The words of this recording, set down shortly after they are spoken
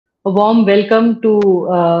A warm welcome to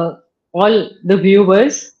all the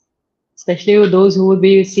viewers, especially those who will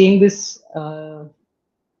be seeing this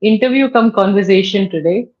interview come conversation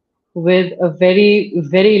today with a very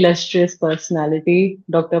illustrious personality,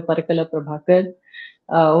 Dr. Parakala Prabhakar,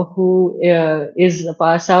 who is a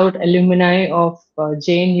pass out alumni of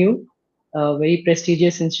JNU, a very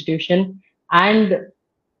prestigious institution, and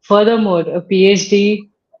furthermore, a PhD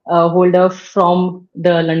holder from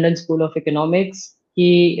the London School of Economics.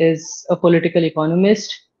 He is a political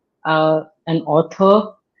economist, an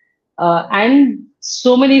author, and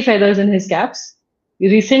so many feathers in his caps.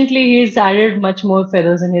 Recently, he's added much more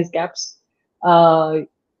feathers in his caps. Uh,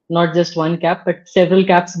 Not just one cap, but several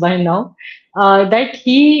caps by now. That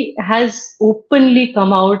he has openly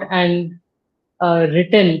come out and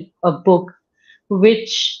written a book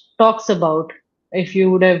which talks about, if you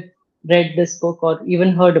would have read this book or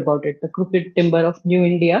even heard about it, The Crooked Timber of New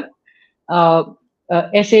India, uh,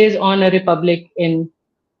 essays on a republic in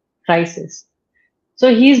crisis.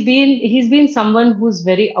 So he's been someone who's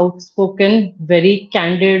very outspoken, very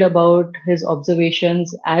candid about his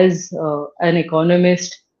observations as an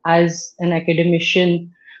economist, as an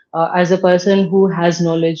academician, as a person who has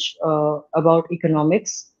knowledge about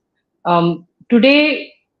economics.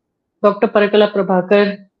 Today, Dr. Parakala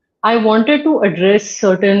Prabhakar, I wanted to address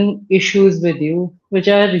certain issues with you, which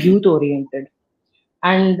are youth oriented.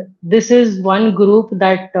 And this is one group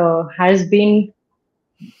that has been,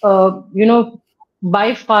 you know,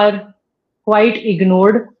 by far quite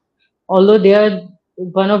ignored, although they are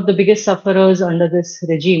one of the biggest sufferers under this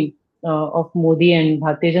regime of Modi and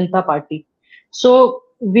Bharatiya Janata Party. So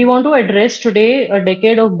we want to address today a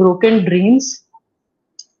decade of broken dreams.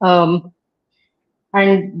 Um,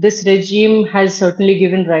 and this regime has certainly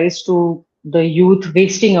given rise to the youth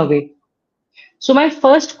wasting away. So my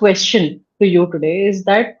first question to you today is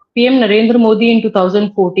that PM Narendra Modi in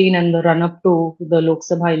 2014 and the run-up to the Lok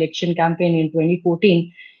Sabha election campaign in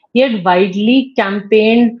 2014, he had widely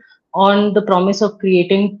campaigned on the promise of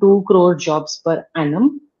creating 2 crore jobs per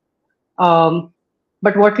annum. Um,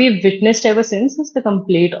 but what we've witnessed ever since is the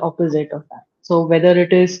complete opposite of that. So whether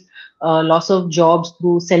it is loss of jobs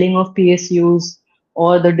through selling of PSUs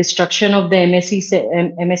or the destruction of the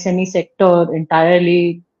MSME sector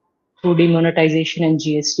entirely through demonetization and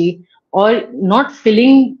GST, or not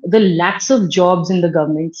filling the lakhs of jobs in the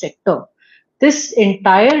government sector. This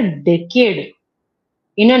entire decade,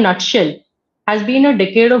 in a nutshell, has been a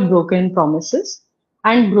decade of broken promises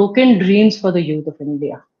and broken dreams for the youth of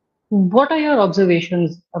India. What are your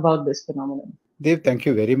observations about this phenomenon? Dev, thank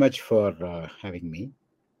you very much for having me.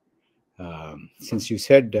 Since you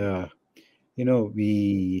said,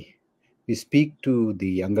 we speak to the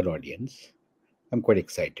younger audience, I'm quite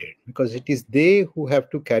excited because it is they who have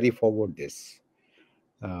to carry forward this.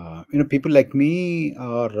 People like me,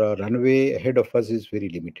 our runway ahead of us is very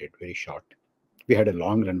limited, very short. We had a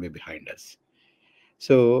long runway behind us.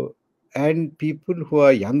 So, and people who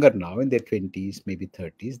are younger now in their 20s, maybe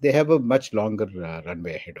 30s, they have a much longer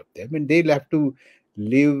runway ahead of them, and they'll have to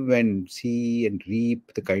live and see and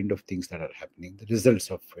reap the kind of things that are happening, the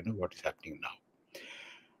results of what is happening now.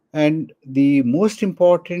 And the most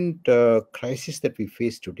important crisis that we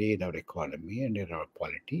face today in our economy and in our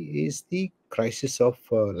polity is the crisis of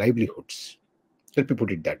livelihoods. Let me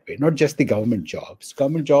put it that way. Not just the government jobs.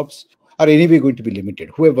 Government jobs are anyway going to be limited.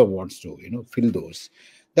 Whoever wants to, fill those,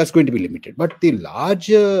 that's going to be limited. But the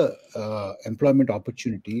larger employment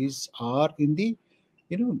opportunities are in the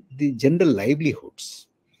general livelihoods.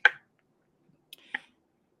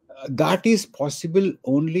 That is possible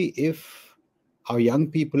only if our young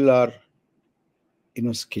people are,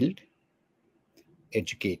 skilled,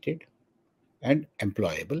 educated, and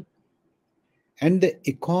employable. And the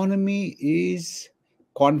economy is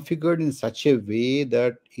configured in such a way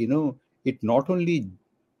that, it not only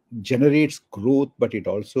generates growth, but it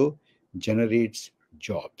also generates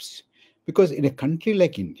jobs. Because in a country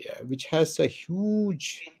like India, which has a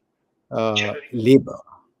huge labor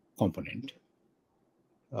component,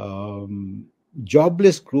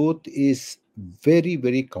 jobless growth is very,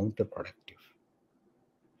 very counterproductive.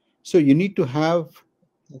 So you need to have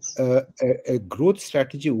a growth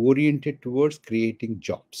strategy oriented towards creating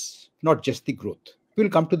jobs, not just the growth. We'll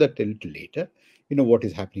come to that a little later, what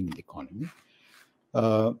is happening in the economy.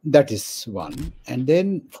 That is one. And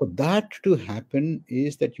then for that to happen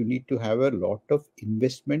is that you need to have a lot of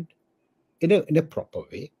investment in a proper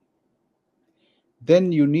way.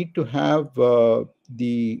 Then you need to have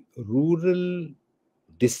the rural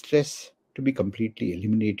distress to be completely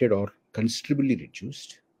eliminated or considerably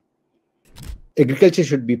reduced. Agriculture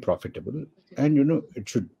should be profitable, and it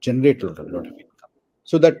should generate a lot of income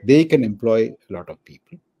so that they can employ a lot of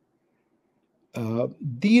people.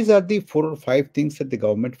 These are the 4 or 5 things that the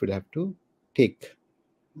government will have to take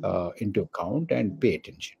into account and pay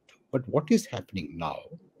attention to. But what is happening now?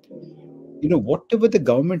 Whatever the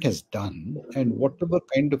government has done and whatever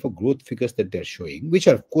kind of a growth figures that they're showing, which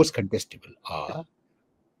are of course contestable, are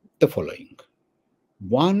the following.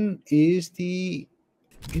 One is a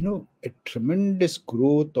tremendous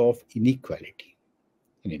growth of inequality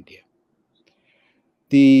in India.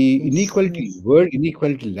 The Yes, inequality yes. World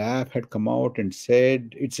Inequality Lab had come out and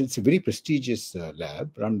said it's a very prestigious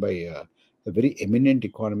lab run by a very eminent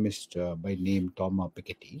economist by name Thomas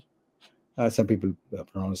Piketty. Some people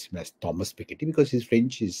pronounce him as Thomas Piketty because his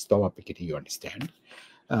French is Thomas Piketty. You understand?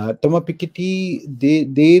 Thomas Piketty,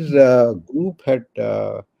 their group had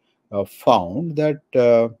found that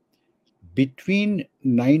between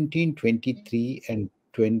 1923 and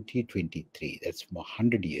 2023, that's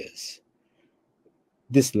 100 years,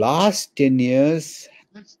 this last 10 years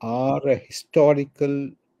are a historical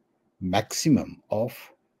maximum of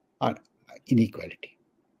uh, inequality.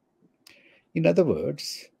 In other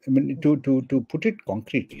words, I mean, to put it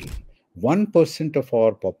concretely, 1% of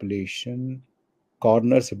our population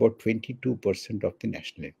corners about 22% of the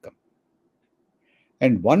national income.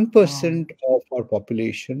 And Wow. 1% of our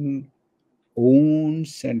population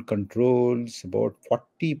owns and controls about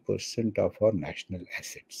 40% of our national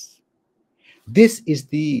assets. This is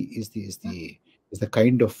the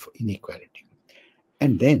kind of inequality.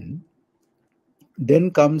 And then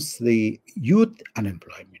comes the youth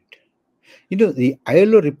unemployment. The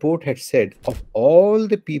ILO report had said of all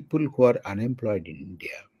the people who are unemployed in India,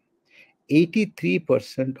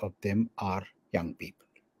 83% of them are young people.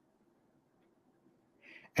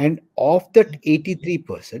 And of that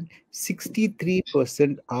 83%,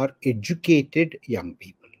 63% are educated young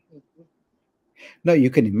people. Now you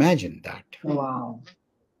can imagine that. Wow.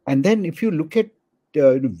 And then if you look at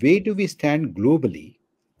where do we stand globally?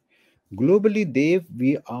 Globally, Dave,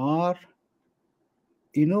 we are,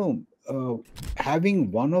 you know,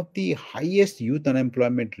 having one of the highest youth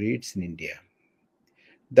unemployment rates in India.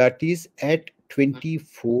 That is at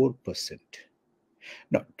 24%.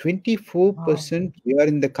 Now, Wow. 24%, we are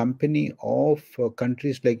in the company of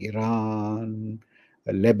countries like Iran,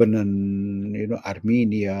 Lebanon,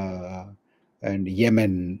 Armenia, and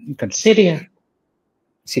Yemen, countries like Syria. that,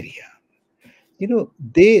 Syria.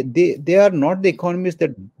 They are not the economies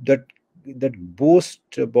that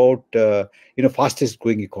boast about fastest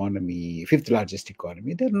growing economy, fifth largest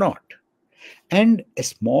economy. They're not. And a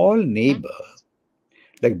small neighbor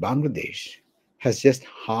like Bangladesh has just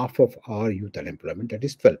half of our youth unemployment, that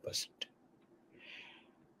is 12%.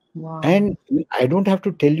 Wow. And I don't have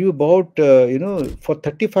to tell you about, for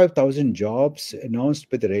 35,000 jobs announced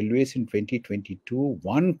by the railways in 2022,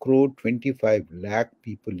 1 crore 25 lakh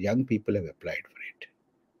people, young people have applied for it.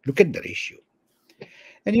 Look at the ratio.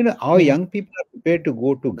 And our Yeah. young people are prepared to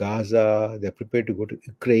go to Gaza, they're prepared to go to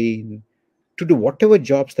Ukraine, to do whatever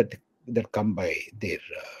jobs that come by their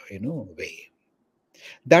way.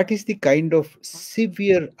 That is the kind of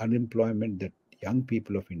severe unemployment that young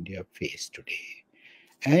people of India face today.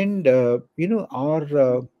 And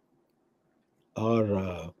our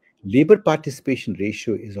labor participation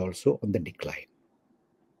ratio is also on the decline.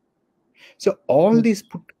 So all these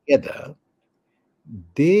put together,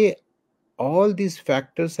 they all these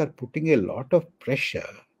factors are putting a lot of pressure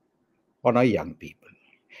on our young people.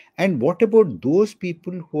 And what about those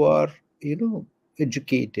people who are,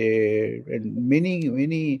 educated, and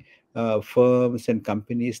many firms and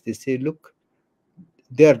companies, they say, look,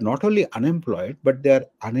 they are not only unemployed, but they are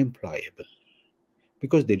unemployable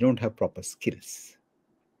because they don't have proper skills.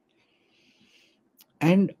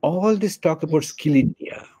 And all this talk about Yes. skill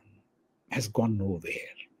India has gone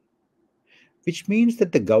nowhere, which means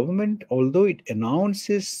that the government, although it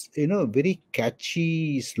announces, very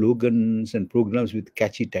catchy slogans and programs with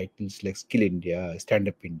catchy titles like Skill India, Stand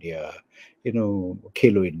Up India,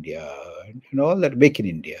 Khelo India, and all that, Make in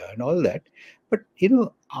India, and all that. But,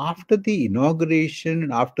 after the inauguration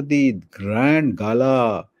and after the grand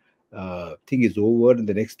gala thing is over, and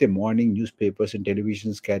the next day morning, newspapers and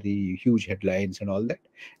televisions carry huge headlines and all that,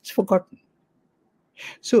 it's forgotten.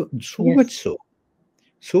 So much Yes.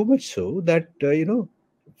 so that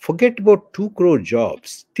forget about 2 crore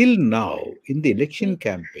jobs. Till now, in the election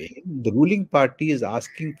campaign, the ruling party is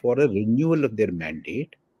asking for a renewal of their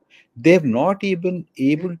mandate. They have not even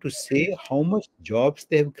able to say how much jobs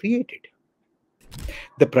they have created.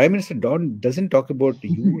 The prime minister doesn't talk about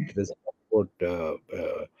youth, doesn't talk about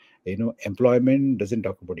employment, doesn't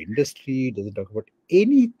talk about industry, doesn't talk about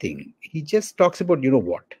anything. He just talks about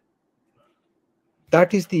what.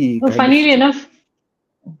 That is the Well, kind of funnily situation. enough,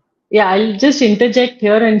 Yeah, I'll just interject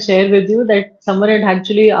here and share with you that someone had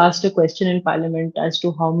actually asked a question in Parliament as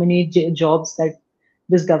to how many jobs that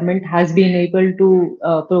this government has been able to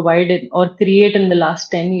provide or create in the last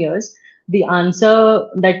 10 years. The answer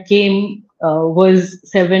that came was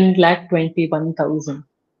 7,21,000.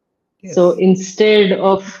 So Yes. instead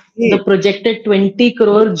of Hey, the projected 20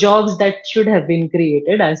 crore jobs that should have been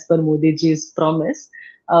created as per Modi ji's promise,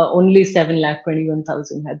 only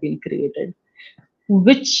 7,21,000 have been created,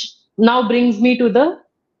 which now brings me to the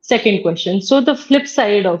second question. So the flip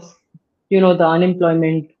side of the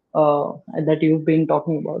unemployment that you've been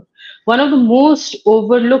talking about, one of the most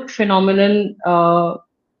overlooked phenomenon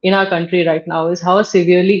in our country right now is how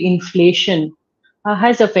severely inflation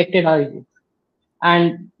has affected our youth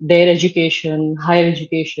and their education, higher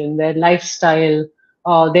education, their lifestyle,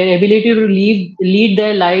 their ability to lead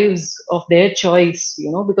their lives of their choice,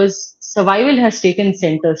 because survival has taken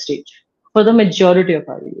center stage for the majority of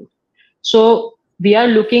our youth. So we are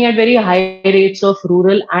looking at very high rates of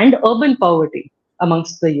rural and urban poverty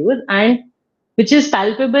amongst the youth, and which is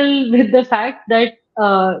palpable with the fact that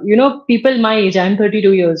people my age, I'm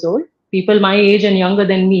 32 years old, people my age and younger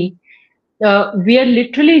than me, we are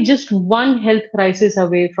literally just one health crisis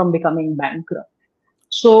away from becoming bankrupt.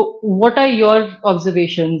 So, what are your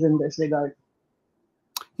observations in this regard?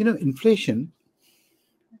 inflation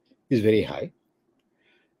is very high.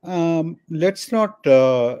 Let's not,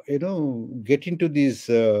 get into these,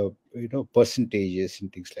 percentages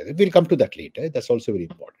and things like that. We'll come to that later. That's also very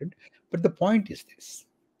important. But the point is this.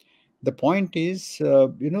 The point is,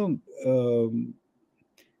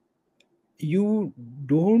 you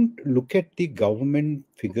don't look at the government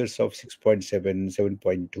figures of 6.7,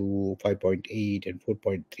 7.2, 5.8, and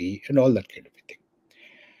 4.3, and all that kind of a thing.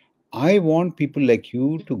 I want people like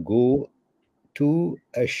you to go to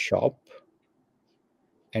a shop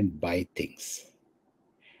and buy things.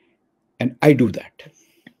 And I do that.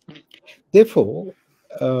 Therefore,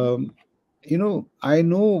 um, I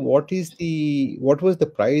know what was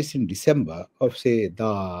the price in December of, say,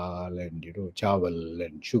 dal and chawal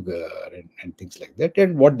and sugar and things like that,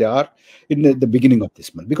 and what they are in the beginning of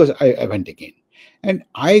this month, because I went again, and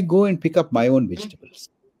I go and pick up my own vegetables.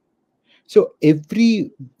 So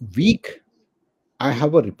every week I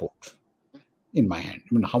have a report in my hand.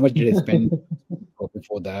 I mean, how much did I spend or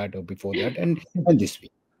before that, and this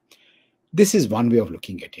week. This is one way of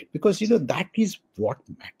looking at it, because that is what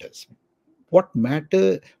matters. What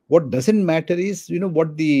doesn't matter is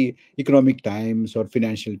what the Economic Times or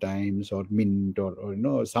Financial Times or Mint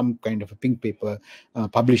or some kind of a pink paper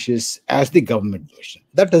publishes as the government version.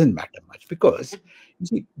 That doesn't matter much, because you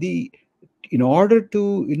see, the in order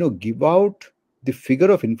to give out the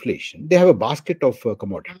figure of inflation, they have a basket of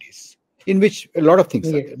commodities in which a lot of things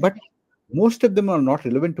are Yes. there, but most of them are not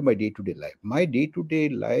relevant to my day-to-day life. My day-to-day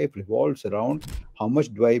life revolves around how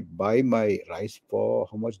much do I buy my rice for,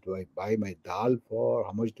 how much do I buy my dal for,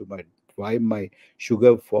 how much do I buy my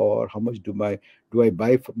sugar for, how much do I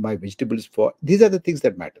buy for my vegetables for. These are the things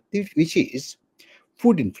that matter, which is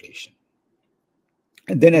food inflation.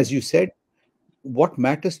 And then, as you said, what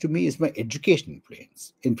matters to me is my education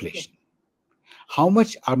inflation. How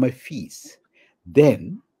much are my fees?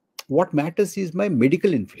 Then what matters is my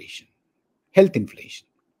medical inflation, health inflation.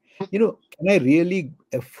 Can I really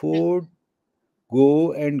afford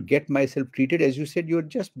go and get myself treated? As you said, you're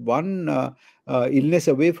just one illness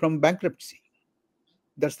away from bankruptcy.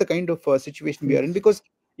 That's the kind of situation we are in, Yes. because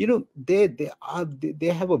they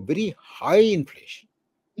have a very high inflation.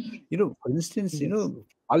 For instance, Yes.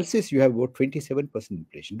 pulses, you have about 27%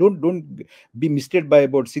 inflation. Don't be misled by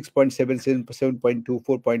about 6.7, 7.2,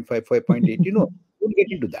 4.5, 5.8. Don't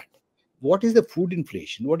get into that. What is the food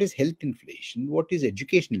inflation? What is health inflation? What is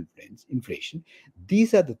education inflation?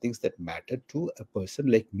 These are the things that matter to a person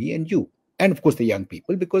like me and you. And of course, the young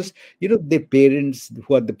people, because their parents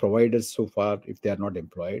who are the providers so far, if they are not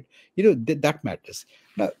employed, that matters.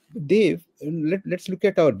 Now, Dave, let's look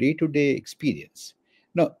at our day-to-day experience.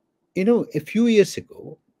 Now, a few years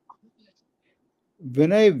ago,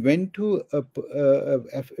 when I went to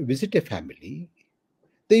visit a family,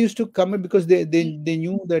 they used to come in because they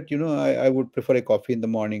knew that I would prefer a coffee in the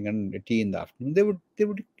morning and a tea in the afternoon. They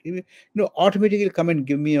would automatically come and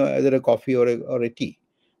give me either a coffee or a tea.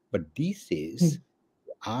 But these days,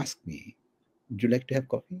 ask me, would you like to have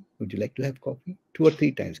coffee? Would you like to have coffee? 2 or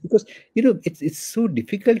 3 times, because it's so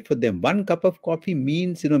difficult for them. One cup of coffee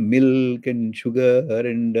means milk and sugar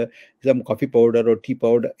and some coffee powder or tea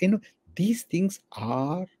powder. These things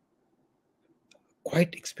are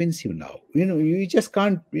quite expensive now. You just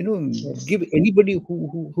can't Yes. give anybody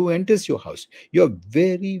who enters your house. You're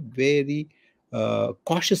very, very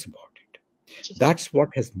cautious about it. That's what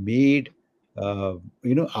has made our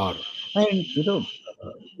and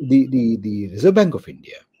the Reserve Bank of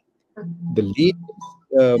India, the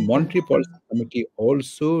latest Monetary Policy Committee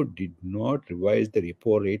also did not revise the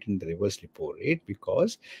repo rate and the reverse repo rate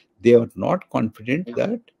because they are not confident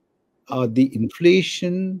that the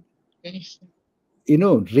inflation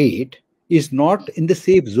rate is not in the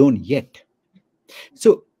safe zone yet.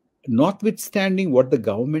 So, notwithstanding what the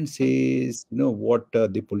government says, what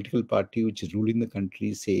the political party which is ruling the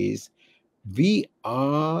country says, we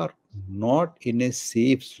are not in a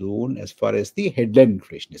safe zone as far as the headline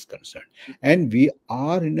inflation is concerned. And we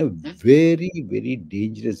are in a very, very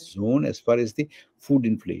dangerous zone as far as the food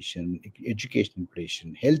inflation, education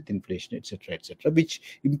inflation, health inflation, etc., which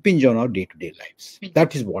impinge on our day to day lives.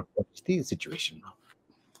 That is what is the situation now.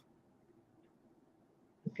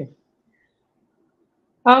 Okay.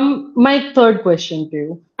 My third question to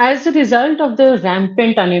you. As a result of the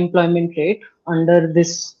rampant unemployment rate under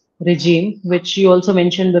this regime, which you also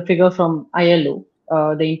mentioned the figure from ILO,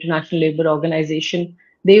 the International Labour Organization,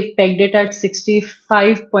 they've pegged it at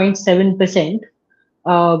 65.7%,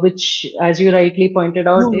 which, as you rightly pointed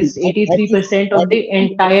out, No, is that is 83% that of is the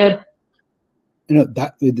entire.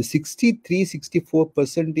 that with the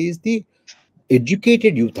 63-64% is the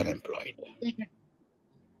educated youth unemployed.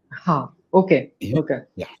 Ha, okay, Yeah, okay.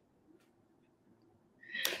 yeah.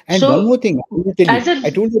 And one So, more thing, I will tell you. as a I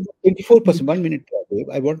told you about 24%. 1 minute, Dave.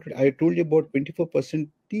 I told you about 24%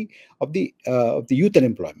 of the youth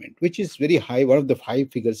unemployment, which is very high, one of the high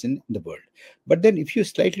figures in the world. But then, if you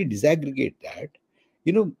slightly disaggregate that,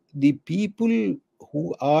 the people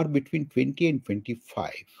who are between 20 and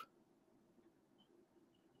 25,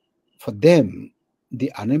 for them,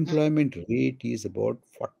 the unemployment rate is about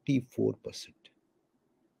 44%.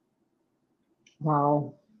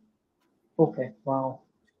 wow, okay, wow,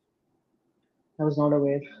 I was not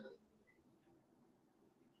aware.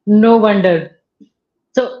 No wonder.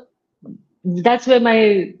 So that's where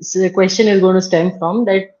my question is going to stem from,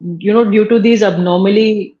 that due to these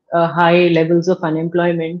abnormally high levels of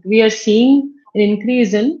unemployment, we are seeing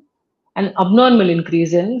an abnormal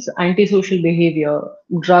increase in antisocial behavior,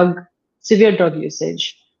 severe drug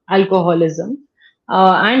usage, alcoholism,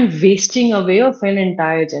 and wasting away of an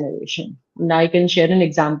entire generation. And I can share an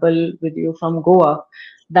example with you from Goa,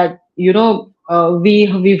 that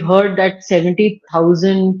we've heard that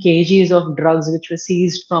 70,000 kgs of drugs which were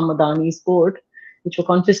seized from Adani's port, which were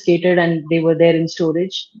confiscated and they were there in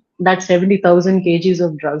storage. That 70,000 kgs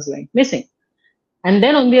of drugs went missing. And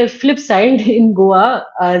then on the flip side, in Goa,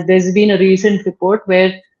 there's been a recent report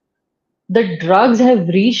where the drugs have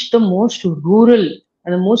reached the most rural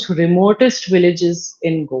and the most remotest villages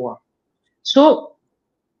in Goa. So,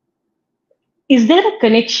 is there a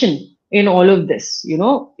connection in all of this?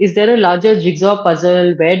 Is there a larger jigsaw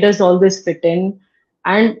puzzle? Where does all this fit in?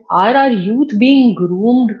 And are our youth being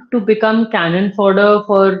groomed to become cannon fodder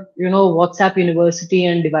for, WhatsApp university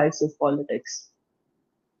and divisive politics?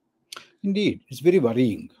 Indeed, it's very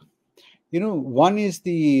worrying. One is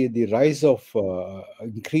the rise of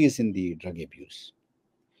increase in the drug abuse.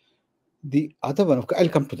 The other one, I'll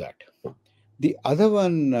come to that. The other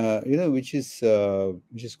one, which is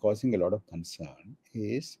causing a lot of concern,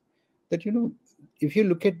 is that if you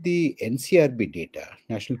look at the NCRB data,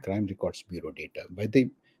 National Crime Records Bureau data by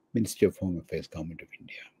the Ministry of Home Affairs, Government of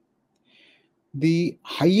India, the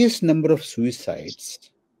highest number of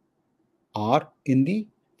suicides are in the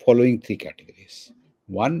following three categories.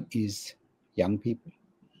 One is young people.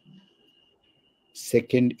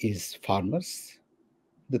 Second is farmers.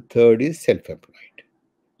 The third is self-employed.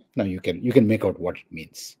 Now you can make out what it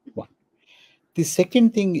means. One. The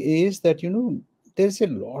second thing is that there's a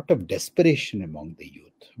lot of desperation among the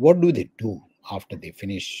youth. What do they do after they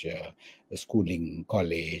finish schooling,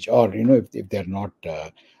 college, or if they're not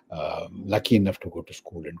lucky enough to go to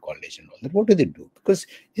school and college and all that? What do they do? Because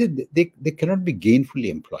they cannot be gainfully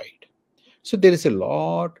employed. So there is a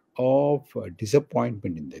lot of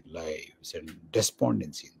disappointment in their lives and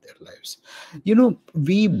despondency in their lives.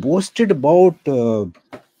 We boasted about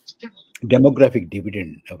demographic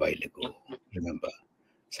dividend a while ago. Remember,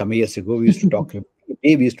 some years ago we used to talk about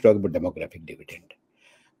demographic dividend.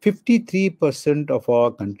 53% of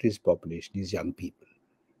our country's population is young people.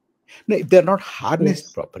 Now, if they're not harnessed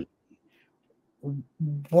Yes. properly,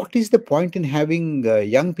 what is the point in having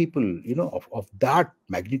young people, of that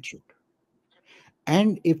magnitude?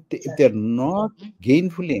 And if they're not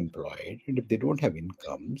gainfully employed and if they don't have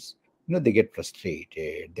incomes, they get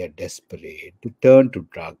frustrated, they're desperate, they turn to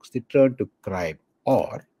drugs, they turn to crime,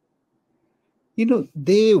 or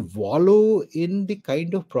they wallow in the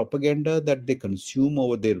kind of propaganda that they consume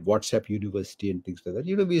over their WhatsApp university and things like that.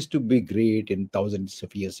 We used to be great in thousands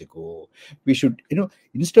of years ago. We should,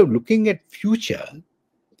 instead of looking at future,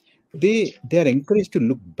 they are encouraged to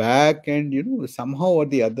look back and somehow or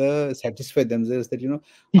the other satisfy themselves that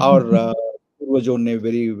our was on a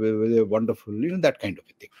very, very wonderful, that kind of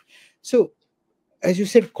a thing. So as you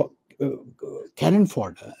said, cannon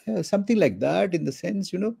fodder, something like that, in the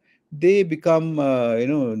sense, they become,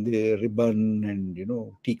 the ribbon and,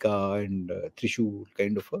 tika and trishul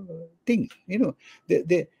kind of a thing,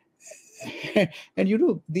 they and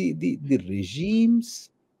the regime's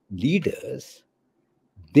leaders,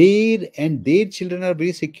 their children are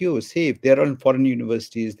very secure, safe. They are on foreign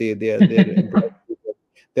universities. They're employed,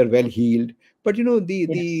 they're well heeled. But the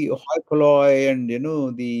Yes. hoi polloi and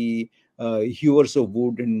the hewers of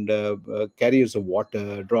wood and carriers of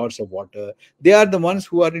water, drawers of water, they are the ones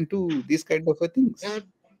who are into these kind of things.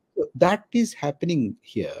 So that is happening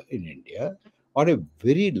here in India on a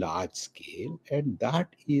very large scale, and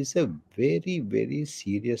that is a very, very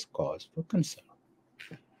serious cause for concern.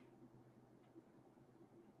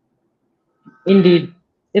 Indeed.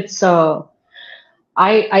 It's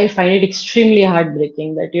I find it extremely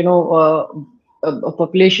heartbreaking that a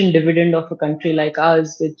population dividend of a country like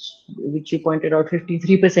ours, which you pointed out,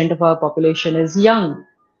 53% of our population is young.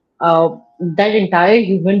 That entire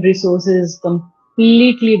human resource is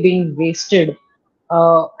completely being wasted,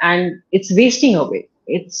 and it's wasting away.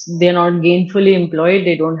 They're not gainfully employed.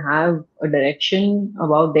 They don't have a direction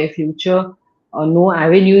about their future, no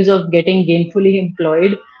avenues of getting gainfully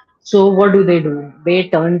employed. So what do? They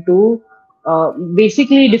turn to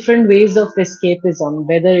basically different ways of escapism,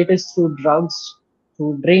 whether it is through drugs,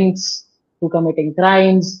 through drinks, through committing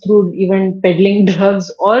crimes, through even peddling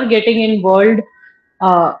drugs, or getting involved,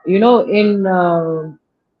 in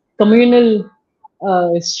communal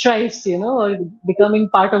strifes, or becoming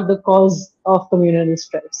part of the cause of communal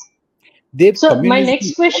strifes. They So my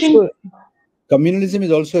next question, communalism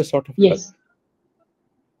is also a sort of drug. yes,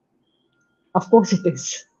 of course it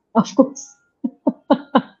is. Of course.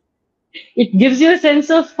 It gives you a sense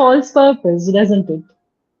of false purpose, doesn't it?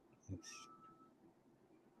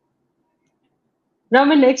 Now,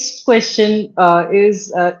 my next question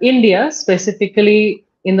is India, specifically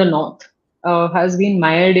in the north, has been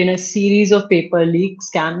mired in a series of paper leak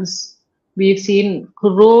scams. We've seen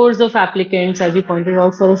crores of applicants, as you pointed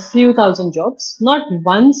out, for a few thousand jobs, not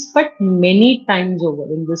once, but many times over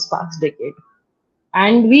in this past decade.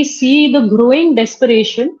 And we see the growing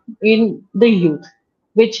desperation in the youth,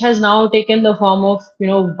 which has now taken the form of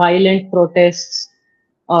violent protests,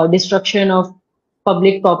 destruction of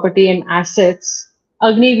public property and assets.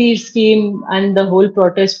 Agniveer scheme and the whole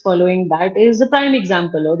protest following that is the prime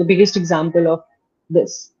example or the biggest example of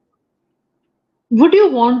this. Would you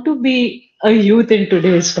want to be a youth in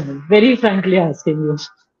today's time? Very frankly asking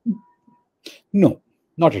you. No,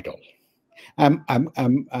 not at all. I'm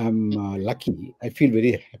lucky. I feel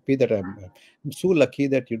very happy that I'm so lucky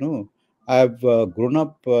that I've grown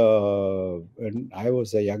up when I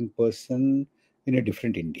was a young person in a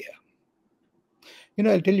different India.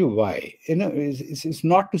 I'll tell you why. It's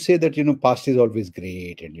not to say that past is always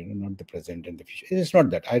great and not the present and the future. It's not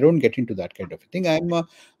that. I don't get into that kind of a thing.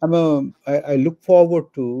 I look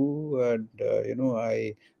forward to, and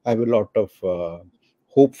I have a lot of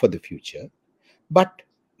hope for the future. But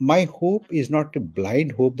my hope is not a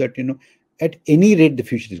blind hope that at any rate the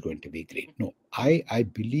future is going to be great. No, I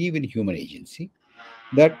believe in human agency,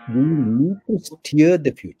 that we need to steer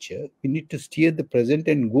the future, we need to steer the present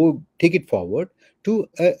and go take it forward to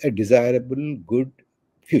a desirable, good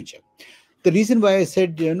future. The reason why I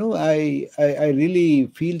said, I really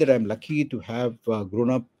feel that I'm lucky to have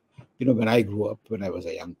grown up, when I grew up, when I was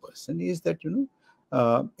a young person, is that,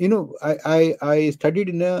 I studied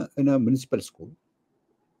in a municipal school,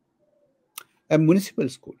 a municipal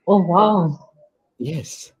school. Oh, wow.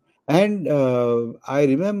 Yes. And I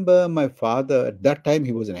remember my father, at that time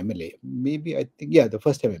he was an MLA. Maybe I think, yeah, the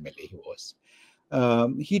first time MLA he was.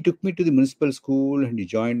 He took me to the municipal school and he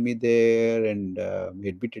joined me there and he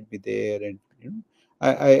admitted me there. And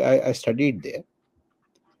I studied there,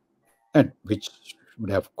 and which would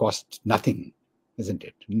have cost nothing, isn't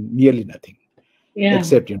it? Nearly nothing, Yeah.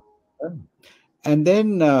 except, and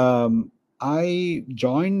then I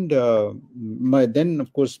joined then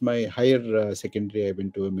of course my higher secondary. I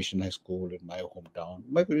went to a mission high school in my hometown.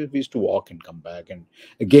 We used to walk and come back, and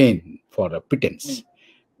again for a pittance.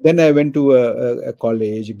 Then I went to a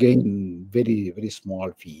college, again very, very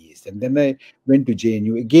small fees, and then I went to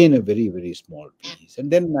JNU, again a very, very small fees, and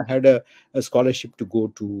then I had a scholarship to go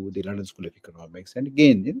to the London School of Economics, and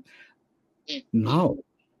again, Now,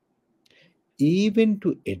 even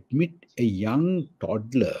to admit a young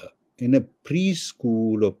toddler in a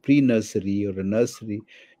preschool or pre-nursery or a nursery,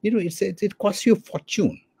 it costs you a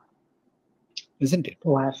fortune, isn't it?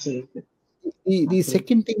 Oh, absolutely. The Absolutely.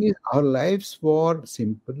 second thing is our lives were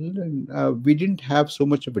simple, and we didn't have so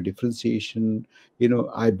much of a differentiation.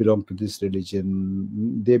 I belong to this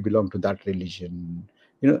religion, they belong to that religion.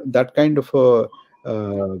 That kind of a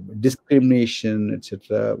discrimination,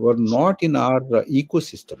 etc., were not in our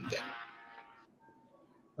ecosystem then.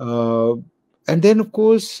 Uh, and then, of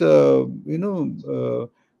course, we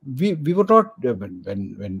were not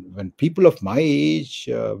when people of my age,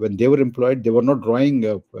 when they were employed, they were not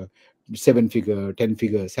drawing seven-figure,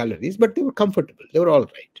 ten-figure salaries, but they were comfortable. They were all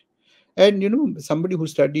right. And somebody who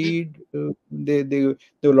studied, there were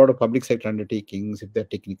a lot of public sector undertakings. If they're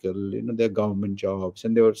technical, they're government jobs,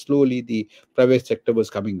 and they were slowly the private sector was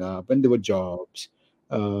coming up, and there were jobs.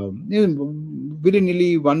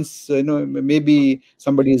 Willy-nilly, once maybe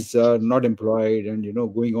somebody is not employed, and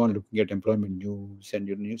going on looking at employment news and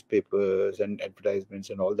newspapers and advertisements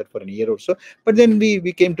and all that for a year or so. But then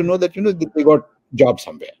we came to know that they got jobs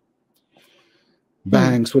somewhere, Hmm.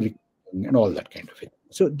 banks were recruiting and all that kind of thing.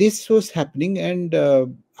 So this was happening, and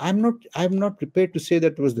I'm not prepared to say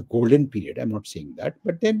that was the golden period. I'm not saying that,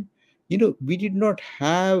 but then we did not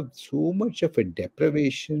have so much of a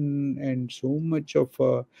deprivation and so much of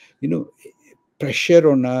you know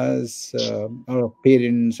pressure on us, our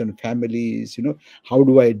parents and families. How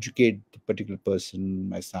do I educate the particular person,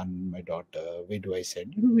 my son, my daughter? Where do I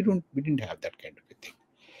send? We didn't have that kind of a thing.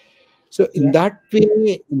 So in Yeah. that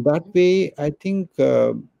way, I think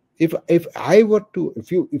if I were to,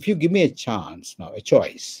 if you give me a chance now, a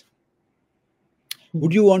choice,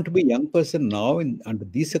 would Hmm. you want to be a young person now in under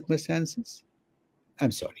these circumstances?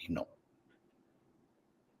 I'm sorry, no.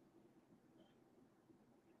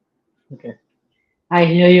 Okay. I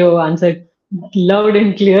hear your answer loud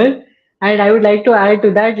and clear. And I would like to add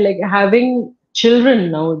to that, like having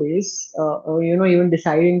children nowadays, or, even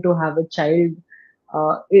deciding to have a child,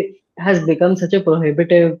 it has become such a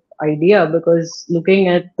prohibitive idea because looking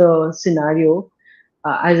at the scenario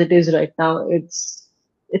as it is right now, it's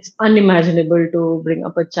unimaginable to bring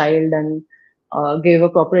up a child and give a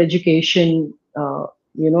proper education,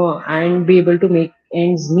 and be able to make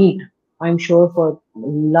ends meet. I'm sure for a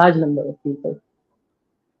large number of people.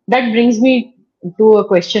 That brings me to a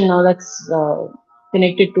question now that's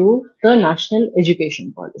connected to the national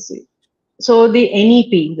education policy. So, the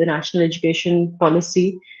NEP, the National Education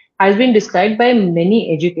Policy, has been described by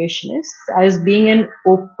many educationists as being an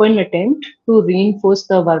open attempt to reinforce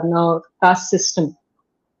the Varna or caste system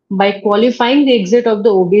by qualifying the exit of the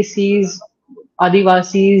OBCs,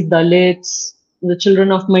 Adivasis, Dalits, the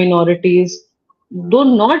children of minorities, though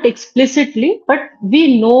not explicitly, but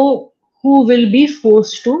we know who will be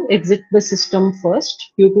forced to exit the system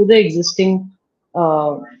first due to the existing,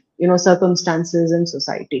 uh, circumstances in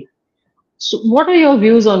society. So, what are your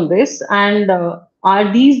views on this? And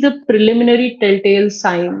are these the preliminary telltale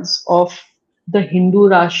signs of the Hindu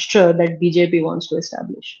Rashtra that BJP wants to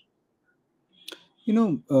establish?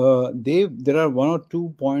 There are one or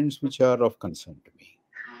two points which are of concern to me.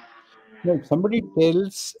 Now, if somebody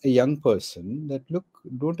tells a young person that, look,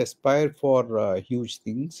 don't aspire for huge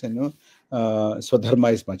things,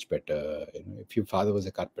 Swadharma is much better. If your father was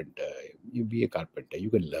a carpenter, you be a carpenter,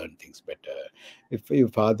 you can learn things better. If your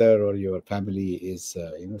father or your family is,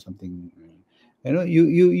 something,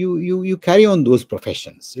 you carry on those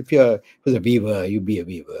professions. If you're a weaver, you be a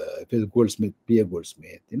weaver. If you're a goldsmith, be a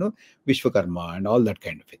goldsmith, Vishwakarma and all that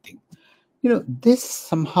kind of a thing. This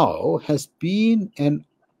somehow has been an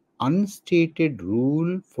unstated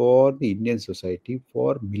rule for the Indian society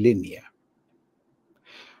for millennia.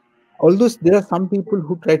 Although there are some people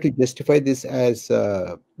who try to justify this as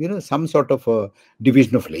some sort of a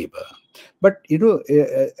division of labor, but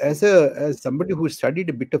as somebody who studied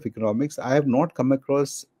a bit of economics, I have not come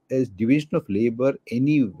across a division of labor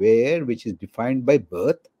anywhere which is defined by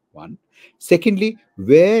birth. One, secondly,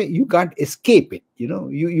 where you can't escape it.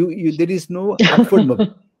 There is no upward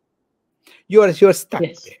mobility. You are stuck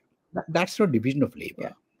Yes. there. That's not division of labor.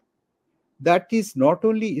 Yeah. That is not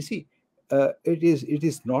only, you see, it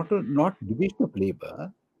is not division of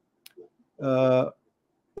labor. uh,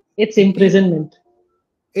 It's it is imprisonment.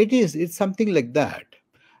 it's something like that.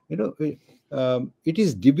 It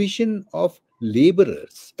is division of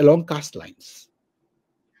laborers along caste lines.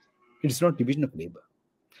 It is not division of labor.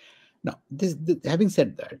 Now, having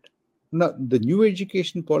said that, now the new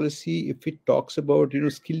education policy, if it talks about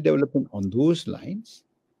skill development on those lines,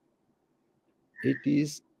 it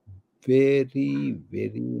is very,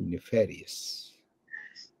 very nefarious.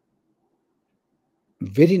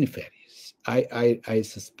 very nefarious. I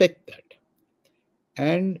suspect that.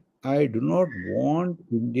 And I do not want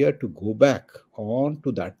India to go back on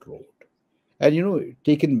to that road. And,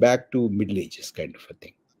 taken back to Middle Ages kind of a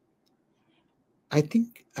thing. I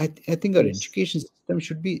think our Yes. education system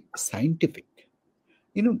should be scientific.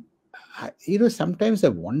 You know, sometimes I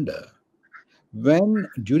wonder when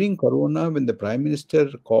during Corona, when the Prime Minister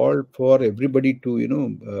called for everybody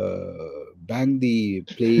to, bang the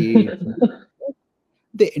plates,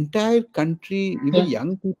 the entire country, even Yeah.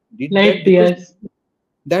 young people did Light that because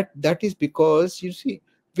diyas. that is because you see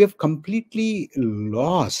we have completely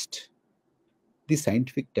lost the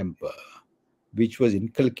scientific temper which was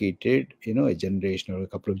inculcated a generation or a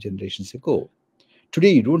couple of generations ago.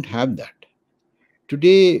 Today you don't have that.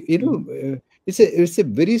 Today it's a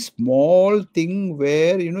very small thing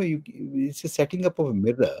where it's a setting up of a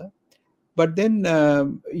mirror, but then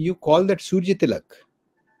you call that Surya Tilak,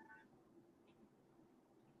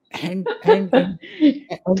 and and and and,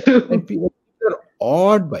 and True. people are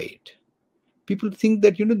awed by it. People think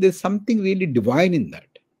that there's something really divine in that.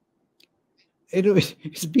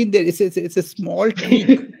 It's been there. It's a small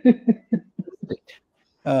tweak.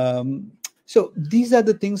 Um, so these are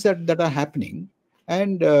the things that are happening,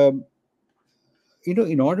 and in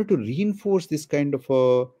order to reinforce this kind of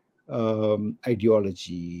a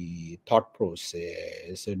ideology, thought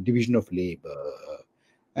process, and division of labor,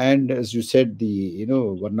 and as you said, the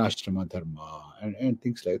varnashrama dharma and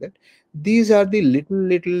things like that. These are the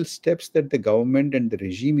little steps that the government and the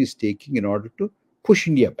regime is taking in order to push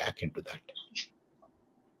India back into that.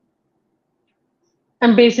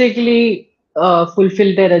 And basically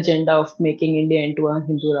fulfill their agenda of making India into a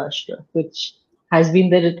Hindu Rashtra, which has been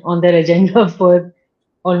there on their agenda for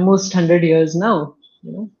almost 100 years now,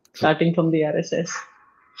 True. starting from the RSS.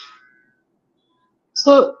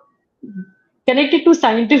 So, connected to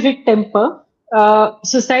scientific temper,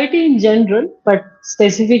 society in general, but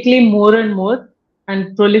specifically more and more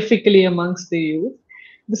and prolifically amongst the youth,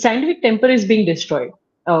 the scientific temper is being destroyed,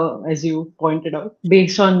 as you pointed out,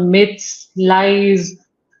 based on myths, lies,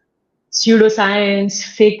 pseudoscience,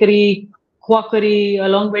 fakery, quackery,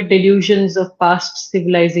 along with delusions of past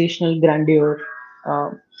civilizational grandeur.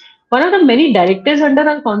 Uh, One of the many directives under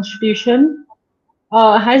our constitution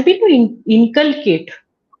has been to inculcate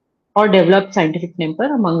or develop scientific temper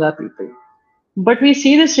among our people. But we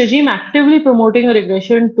see this regime actively promoting a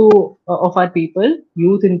regression to of our people,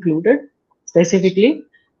 youth included, specifically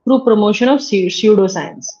through promotion of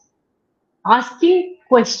pseudoscience, asking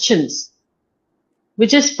questions,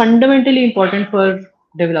 which is fundamentally important for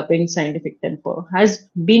developing scientific temper, has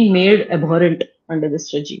been made abhorrent under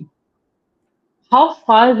this regime. How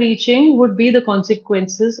far reaching would be the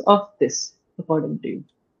consequences of this, according to you?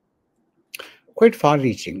 Quite far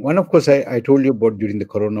reaching. One, of course, I told you about during the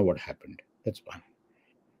corona what happened. That's one.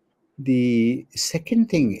 The second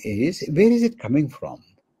thing is, where is it coming from?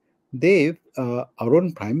 Our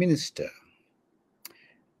own prime minister,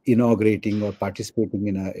 inaugurating or participating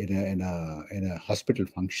in a hospital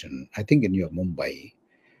function, I think in your Mumbai,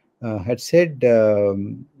 had said,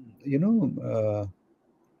 you know,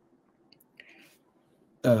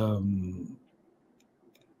 um,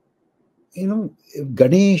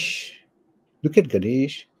 Ganesh. Look at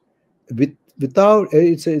Ganesh. Without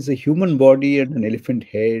it's a human body and an elephant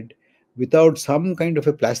head. Without some kind of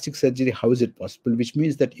a plastic surgery, how is it possible? Which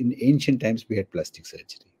means that in ancient times we had plastic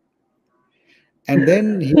surgery. And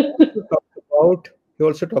then he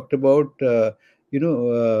also talked about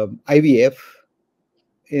IVF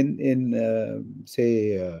in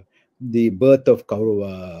say the birth of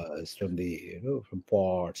Kauravas from from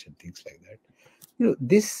pots and things like that.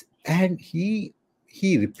 This, and he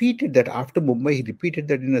repeated that after Mumbai. He repeated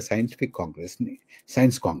that in a science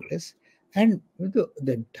congress, and the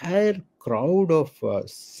entire crowd of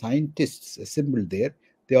scientists assembled there.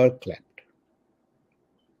 They all clapped.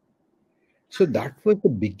 So that was the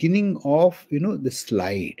beginning of the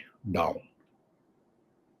slide down.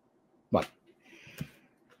 But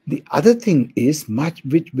the other thing is much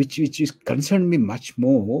which is concerned me much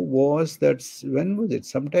more was that when was it?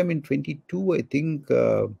 Sometime in 22, I think.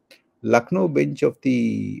 Lucknow bench of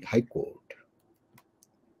the High Court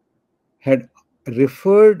had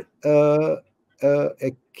referred a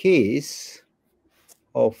case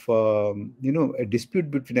of a dispute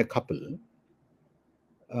between a couple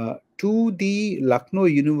to the Lucknow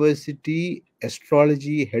University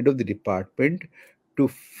astrology head of the department to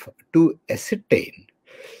ascertain,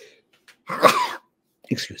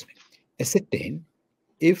 excuse me, ascertain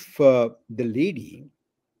if the lady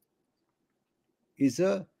is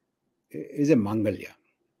a Mangalya.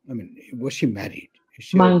 I mean, was she married? Is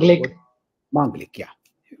she Manglik. what? Manglik, yeah.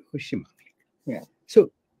 Was she Manglik? Yeah. So,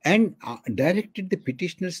 and directed the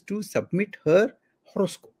petitioners to submit her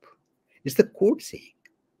horoscope. It's the court saying.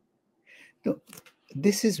 No,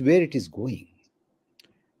 this is where it is going.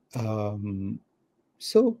 Um,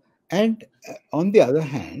 so, and on the other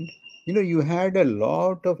hand, you had a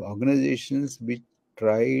lot of organizations which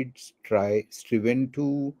striven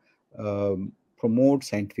to promote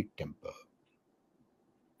scientific temper,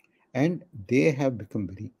 and they have become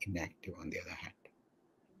very inactive on the other hand.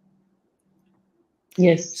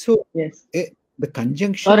 Yes, So, yes. the Or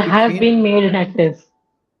conjunction have between been made inactive.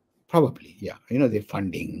 probably, yeah, their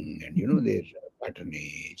funding and their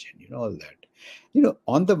patronage and all that.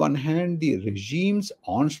 On the one hand, the regime's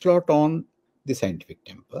onslaught on the scientific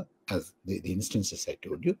temper, as the instances I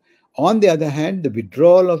told you. On the other hand, the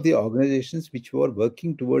withdrawal of the organizations which were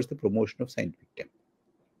working towards the promotion of scientific temper.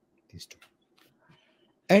 These two.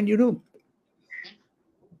 And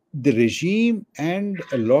the regime and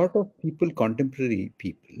a lot of people, contemporary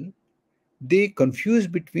people, they confuse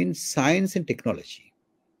between science and technology.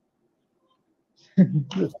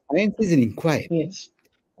 Science is an inquiry, Yes.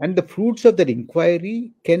 and the fruits of that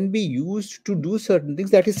inquiry can be used to do certain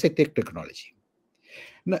things. That is technology.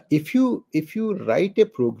 Now, if you write a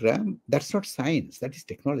program, that's not science, that is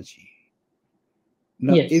technology.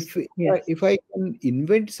 Now, Yes. Yes. if I can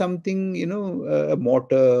invent something, a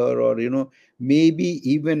motor, or maybe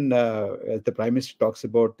even as the Prime Minister talks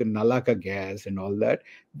about the Nalaka gas and all that,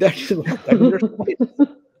 that is what that is not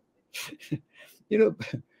science. you know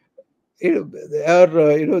or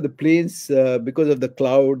the planes, because of the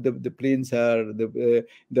cloud, the planes are the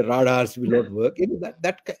radars will not work.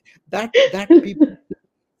 That people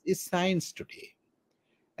is science today.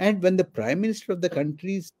 And when the Prime Minister of the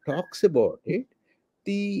country talks about it,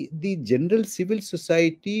 the general civil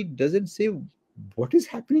society doesn't say what is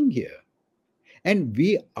happening here. And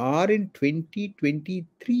we are in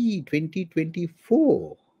 2023,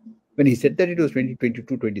 2024. When he said that, it was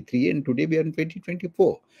 2022, 23, and today we are in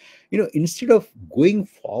 2024. Instead of going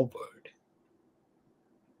forward,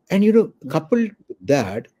 and coupled with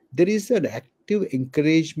that, there is an active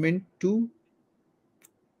encouragement to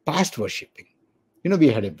past worshipping. We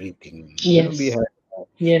had everything. We Yes. had,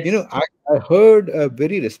 Yes. I heard a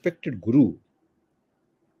very respected guru,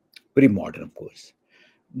 very modern, of course,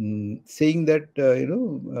 saying that,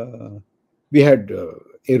 we had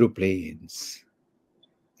aeroplanes,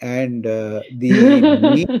 and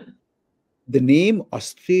the name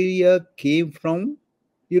Australia came from,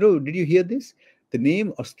 did you hear this? The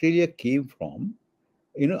name Australia came from,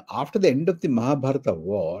 after the end of the Mahabharata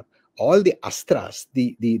war, all the astras,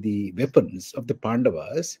 the weapons of the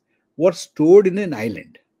Pandavas, were stored in an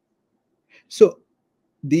island. So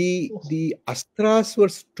the astras were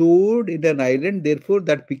stored in an island, therefore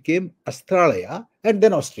that became Australia and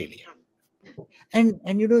then Australia. And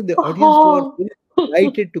the audience were Oh,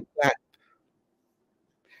 delighted to clap.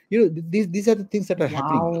 These are the things that are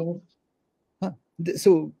happening now. wow. Huh?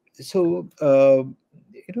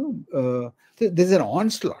 There's an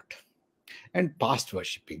onslaught and past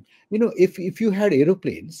worshipping. If you had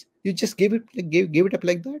aeroplanes, you just gave it up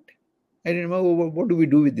like that. I don't know, what do we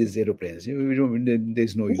do with these aeroplanes? We don't,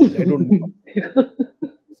 there's no use. I don't know.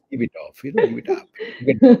 Give it off. Give it up.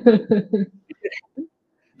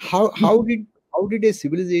 How did a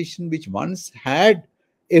civilization which once had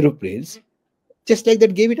aeroplanes just like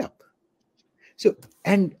that gave it up? So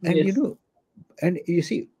and Yes. and you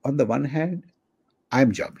see, on the one hand,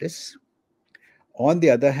 I'm jobless. On the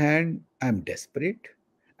other hand, I'm desperate.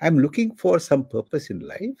 I'm looking for some purpose in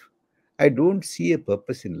life. I don't see a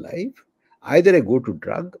purpose in life. Either I go to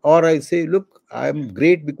drug, or I say, look, I'm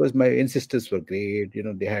great because my ancestors were great.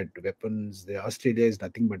 They had weapons. Australia is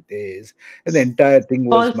nothing but this. And the entire thing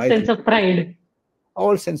was False my sense thing. of pride.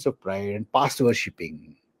 All sense of pride and past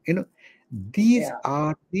worshipping. You know, these Yeah.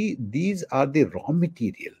 are the raw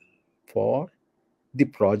material for the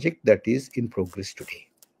project that is in progress today.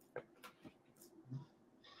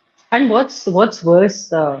 And what's worse,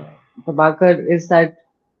 Prabhakar, is that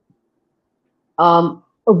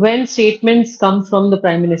when statements come from the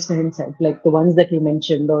Prime Minister himself, like the ones that you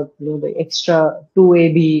mentioned, or the extra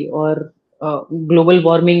 2AB, or global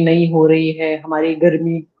warming नहीं हो रही है, हमारी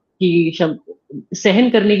गर्मी की सहन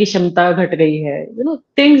करने की क्षमता घट गई है,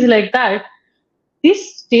 things like that.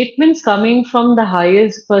 These statements coming from the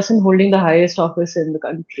highest person holding the highest office in the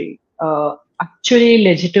country actually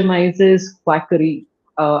legitimizes quackery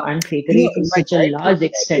and fakery to In such a large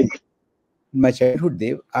extent. my childhood,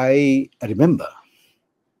 Dev, I remember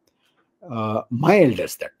my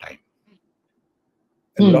elders that time.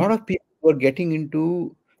 A lot Hmm. of people were getting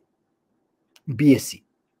into BSc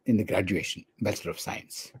in the graduation, Bachelor of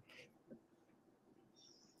Science.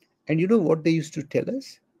 And you know what they used to tell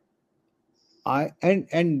us?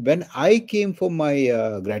 And when I came for my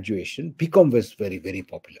graduation, BCom was very, very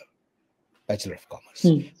popular, Bachelor of Commerce.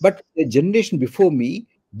 Hmm. But the generation before me,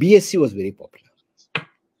 BSc was very popular.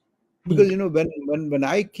 Hmm. Because when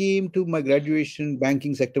I came to my graduation,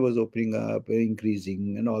 banking sector was opening up,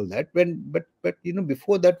 increasing, and all that. But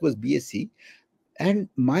before that was BSc. And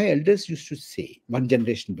my elders used to say, one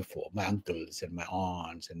generation before, my uncles and my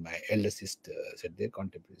aunts and my elder sisters and their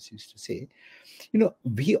contemporaries used to say,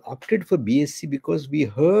 we opted for BSc because we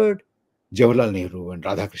heard Jawaharlal Nehru and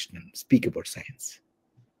Radhakrishnan speak about science.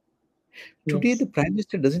 Today, Yes. the Prime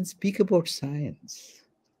Minister doesn't speak about science.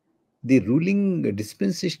 The ruling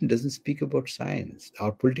dispensation doesn't speak about science.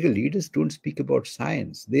 Our political leaders don't speak about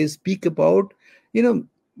science. They speak about, you know,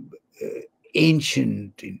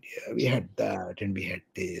 ancient India. We had that and we had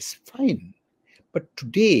this. Fine. But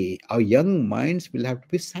today, our young minds will have to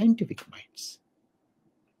be scientific minds.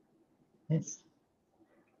 Yes.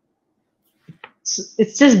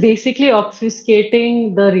 It's just basically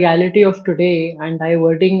obfuscating the reality of today and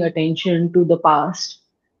diverting attention to the past,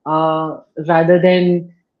 rather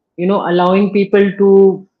than, allowing people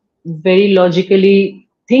to very logically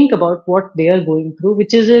think about what they are going through,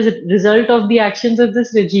 which is a result of the actions of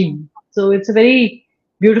this regime. So it's a very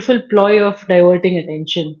beautiful ploy of diverting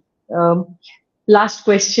attention. Last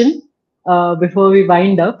question, before we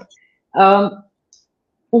wind up. Um,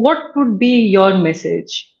 what would be your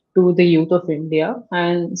message to the youth of India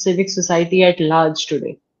and civic society at large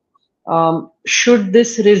today? Should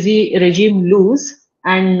this regime lose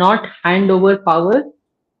and not hand over power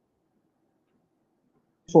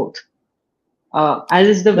forth, as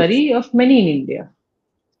is the Yes. worry of many in India,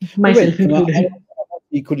 Well, myself I'm included?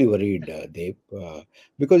 equally worried, Dev,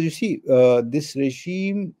 because you see, this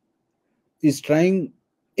regime is trying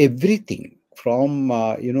everything from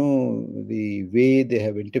the way they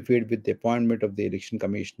have interfered with the appointment of the election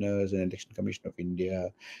commissioners and election commission of India,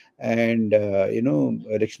 and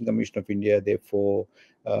election commission of India therefore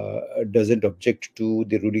doesn't object to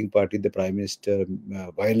the ruling party, the prime minister,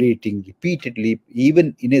 violating repeatedly,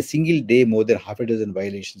 even in a single day, more than half a dozen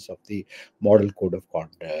violations of the model code of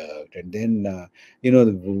conduct. And then the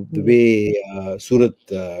Yes. way Surat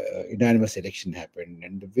unanimous election happened,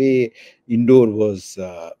 and the way Indore was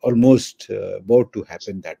almost about to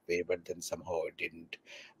happen that way, but then somehow it didn't.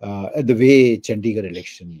 The way Chandigarh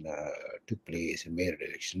election took place, and mayor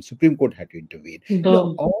election, Supreme Court had to intervene. The,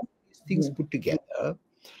 All these things yeah. put together,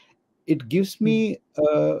 it gives me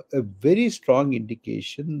a very strong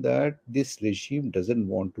indication that this regime doesn't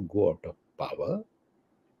want to go out of power.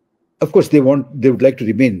 Of course they would like to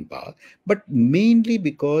remain in power, but mainly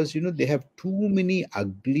because they have too many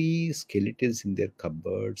ugly skeletons in their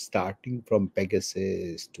cupboard, starting from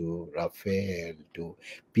Pegasus to Rafael to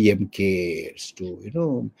PM cares to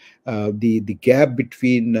the gap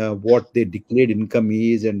between what their declared income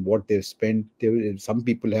is and what they've spent. Some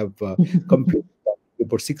people have computed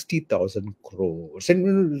about 60,000 crores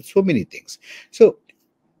and so many things. So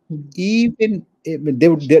even I mean,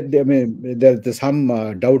 I mean, there's some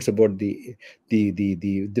doubts about the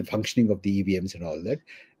functioning of the EVMs and all that.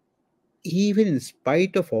 Even in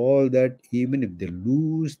spite of all that, even if they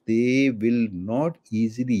lose, they will not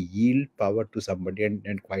easily yield power to somebody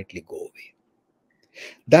and quietly go away.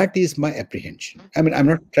 That is my apprehension. I mean, I'm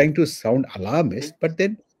not trying to sound alarmist, but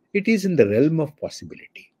then it is in the realm of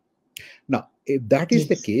possibility. Now, if that is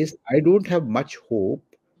the Yes. case, I don't have much hope.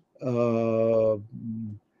 Uh,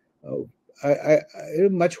 mm, uh, I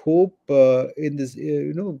have much hope in this,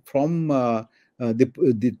 from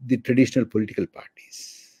the traditional political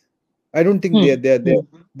parties. I don't think Hmm. Hmm.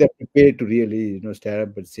 they're prepared to really stand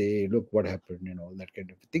up and say, look what happened and all that kind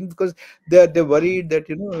of thing, because they're worried that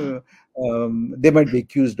they might be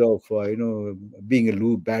accused of being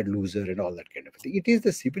a bad loser and all that kind of thing. It is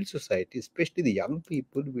the civil society, especially the young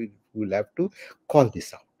people, who will have to call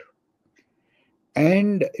this out,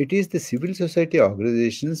 and it is the civil society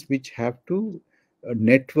organizations which have to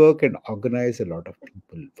network and organize a lot of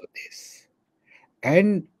people for this,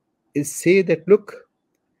 and say that, look,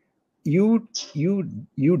 you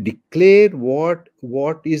declare what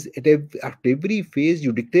is at every phase.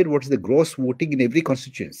 You declare what is the gross voting in every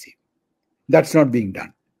constituency. That's not being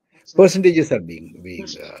done. Percentages are being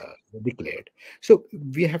declared. So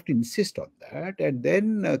we have to insist on that, and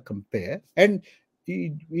then compare. And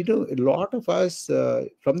a lot of us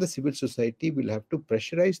from the civil society will have to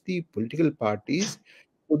pressurize the political parties,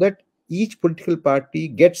 so that each political party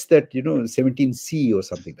gets that 17C or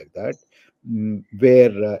something like that,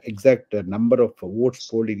 where exact number of votes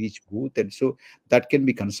polled in each booth, and so that can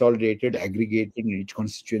be consolidated, aggregated in each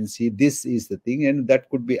constituency. This is the thing, and that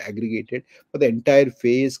could be aggregated for the entire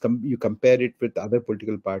phase. You compare it with other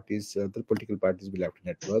political parties. The political parties will have to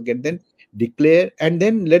network and then declare, and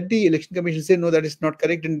then let the election commission say no, that is not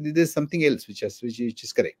correct, and there's something else which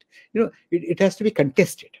is correct. It has to be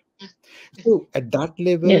contested. So at that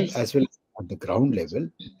level, Yes. as well as at the ground level,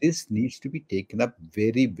 this needs to be taken up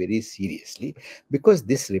very, very seriously, because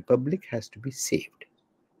this republic has to be saved.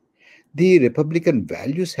 The republican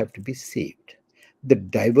values have to be saved. The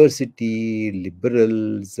diversity,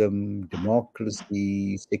 liberalism,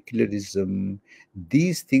 democracy, secularism,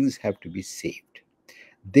 these things have to be saved.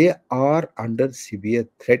 They are under severe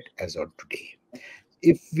threat as on today.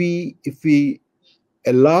 If we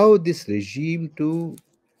allow this regime to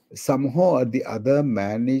somehow or the other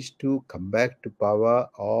manage to come back to power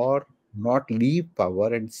or not leave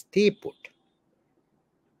power and stay put.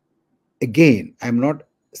 Again, I'm not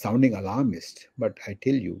sounding alarmist, but I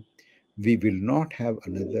tell you, we will not have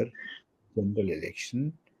another general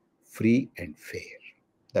election free and fair.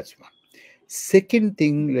 That's one. Second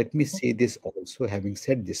thing, let me say this also, having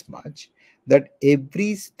said this much, that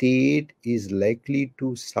every state is likely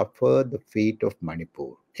to suffer the fate of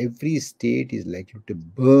Manipur. Every state is likely to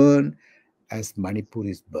burn as Manipur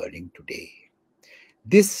is burning today.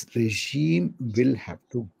 This regime will have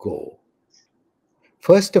to go.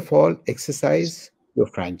 First of all, exercise your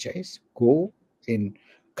franchise. Go and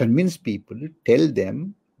convince people, tell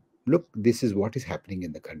them, look, this is what is happening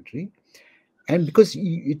in the country. And because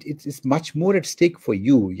it is much more at stake for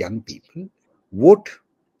you, young people, vote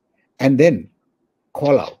and then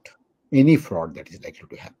call out any fraud that is likely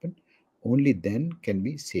to happen. Only then can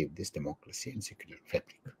we save this democracy and secular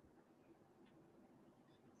fabric.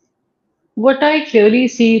 What I clearly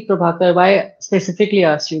see, Prabhakar, why I specifically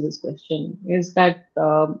asked you this question, is that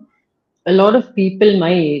a lot of people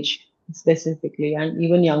my age, specifically, and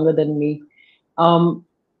even younger than me,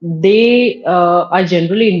 they are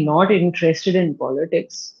generally not interested in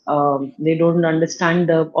politics. They don't understand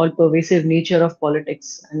the all-pervasive nature of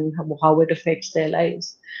politics and how it affects their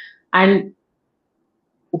lives. And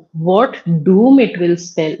what doom it will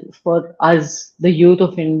spell for us, the youth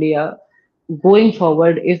of India, going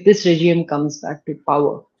forward if this regime comes back to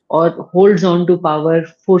power or holds on to power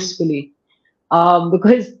forcefully.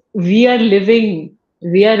 Because we are in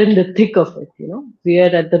the thick of it. We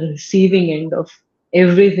are at the receiving end of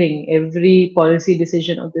everything, every policy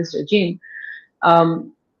decision of this regime.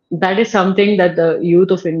 That is something that the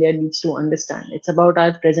youth of India needs to understand. It's about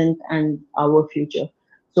our present and our future.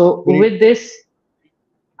 So, Very, with this,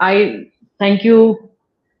 I thank you,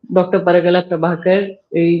 Dr. Parakala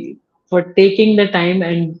Prabhakar, for taking the time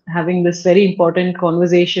and having this very important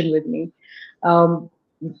conversation with me. Um,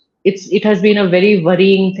 it has been a very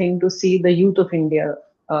worrying thing to see the youth of India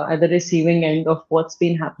at the receiving end of what's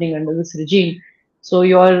been happening under this regime. So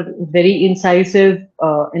your very incisive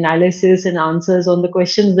analysis and answers on the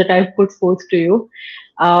questions that I've put forth to you,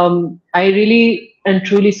 I really and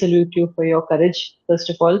truly salute you for your courage, first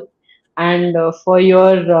of all, and for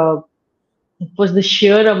your for the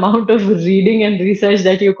sheer amount of reading and research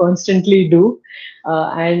that you constantly do,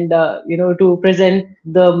 and to present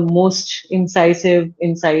the most incisive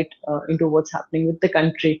insight into what's happening with the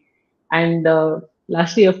country. And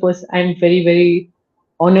lastly, of course, I'm very, very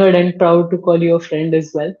honored and proud to call you a friend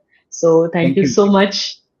as well. So thank thank you you. so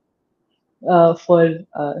much for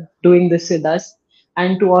doing this with us.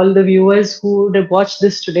 And to all the viewers who would have watched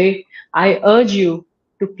this today, I urge you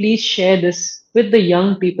to please share this with the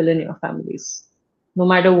young people in your families, no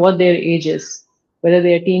matter what their age is, whether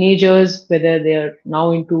they are teenagers, whether they are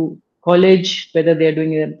now into college, whether they are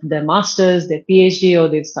doing their masters, their PhD, or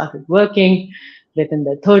they've started working, they're in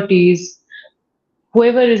their 30s.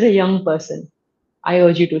 Whoever is a young person, I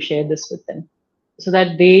urge you to share this with them so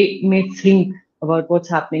that they may think about what's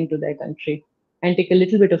happening to their country and take a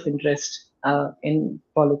little bit of interest in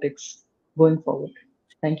politics going forward.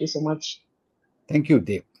 Thank you so much. Thank you,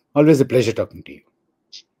 Dev. Always a pleasure talking to you.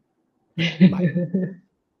 Bye.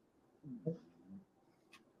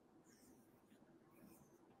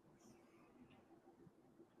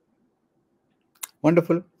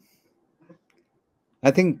 Wonderful.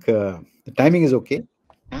 I think the timing is okay.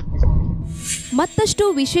 ಮತ್ತಷ್ಟು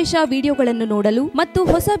ವಿಶೇಷ ವಿಡಿಯೋಗಳನ್ನು ನೋಡಲು ಮತ್ತು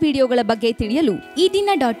ಹೊಸ ವಿಡಿಯೋಗಳ ಬಗ್ಗೆ ತಿಳಿಯಲು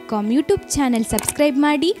eedina.com YouTube channel subscribe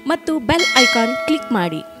ಮಾಡಿ ಮತ್ತು ಬೆಲ್ ಐಕಾನ್ ಕ್ಲಿಕ್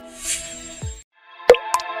ಮಾಡಿ.